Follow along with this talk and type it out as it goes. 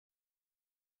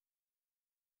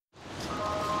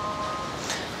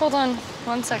Hold on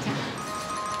 1 second.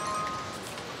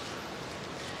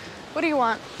 What do you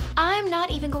want? I'm not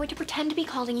even going to pretend to be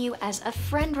calling you as a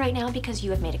friend right now because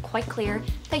you have made it quite clear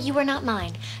that you are not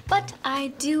mine. But I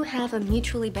do have a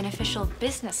mutually beneficial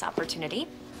business opportunity.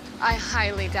 I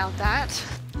highly doubt that.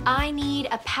 I need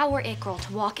a power it girl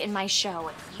to walk in my show.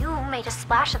 You made a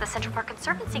splash at the Central Park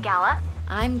Conservancy Gala.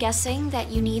 I'm guessing that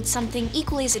you need something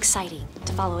equally as exciting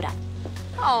to follow it up.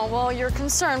 Oh, well, your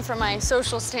concern for my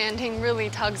social standing really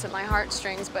tugs at my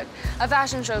heartstrings, but a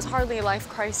fashion show's hardly a life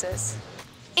crisis.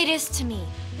 It is to me.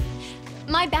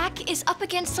 My back is up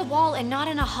against the wall and not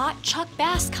in a hot Chuck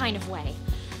Bass kind of way.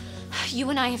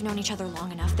 You and I have known each other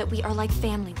long enough that we are like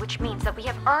family, which means that we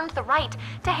have earned the right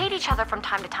to hate each other from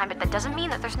time to time, but that doesn't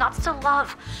mean that there's not still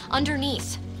love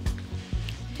underneath.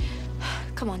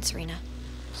 Come on, Serena,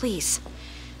 please.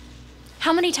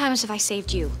 How many times have I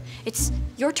saved you? It's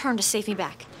your turn to save me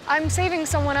back. I'm saving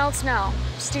someone else now,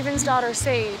 Stephen's daughter,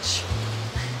 Sage.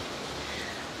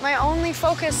 My only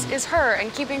focus is her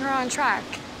and keeping her on track.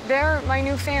 They're my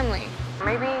new family.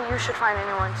 Maybe you should find a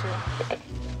new one, too.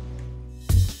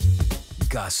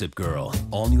 Gossip Girl,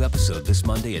 all new episode this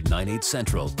Monday at 9/8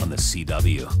 Central on the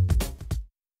CW.